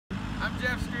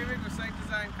with Site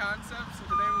Design Concepts, and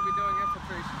today we'll be doing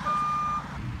infiltration testing.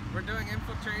 We're doing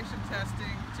infiltration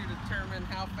testing to determine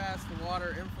how fast the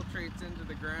water infiltrates into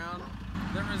the ground.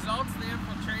 The results of the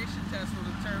infiltration test will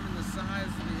determine the size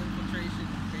of the infiltration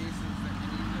basins that we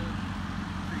need to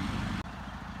create.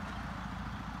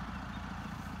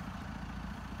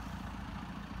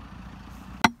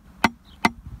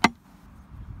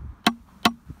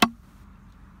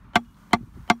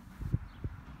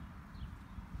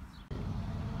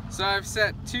 So I've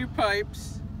set two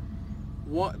pipes.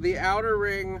 The outer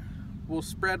ring will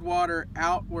spread water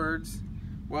outwards,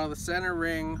 while the center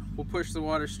ring will push the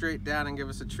water straight down and give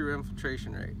us a true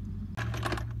infiltration rate.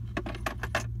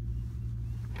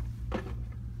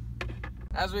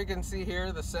 As we can see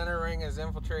here, the center ring is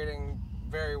infiltrating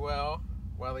very well,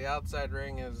 while the outside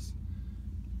ring is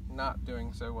not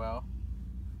doing so well.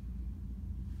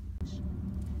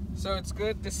 So it's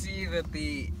good to see that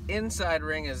the inside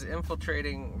ring is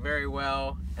infiltrating very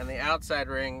well and the outside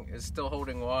ring is still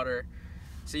holding water.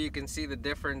 So you can see the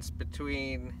difference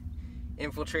between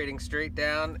infiltrating straight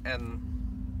down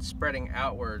and spreading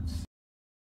outwards.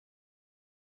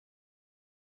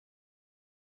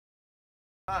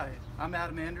 Hi, I'm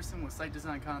Adam Anderson with Site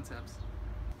Design Concepts.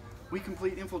 We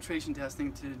complete infiltration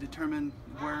testing to determine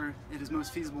where it is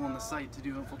most feasible on the site to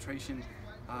do infiltration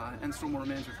and stormwater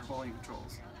management for volume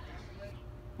controls.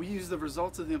 We use the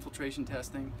results of the infiltration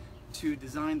testing to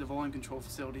design the volume control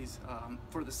facilities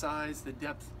for the size, the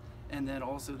depth, and then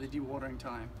also the dewatering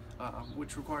time,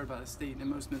 which required by the state and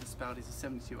most municipalities is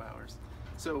 72 hours.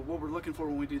 So what we're looking for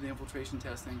when we do the infiltration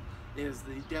testing is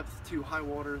the depth to high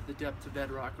water, the depth to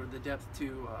bedrock, or the depth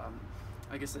to,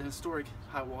 I guess, the historic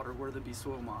high water where there'd be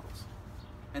soil models.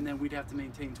 And then we'd have to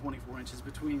maintain 24 inches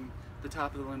between the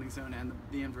top of the landing zone and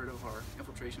the invert of our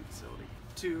infiltration facility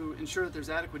to ensure that there's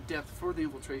adequate depth for the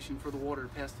infiltration for the water to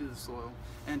pass through the soil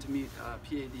and to meet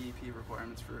PA/DEP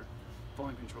requirements for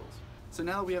volume controls. So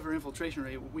now that we have our infiltration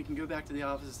rate, we can go back to the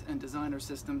office and design our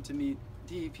system to meet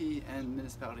DEP and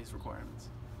municipalities' requirements.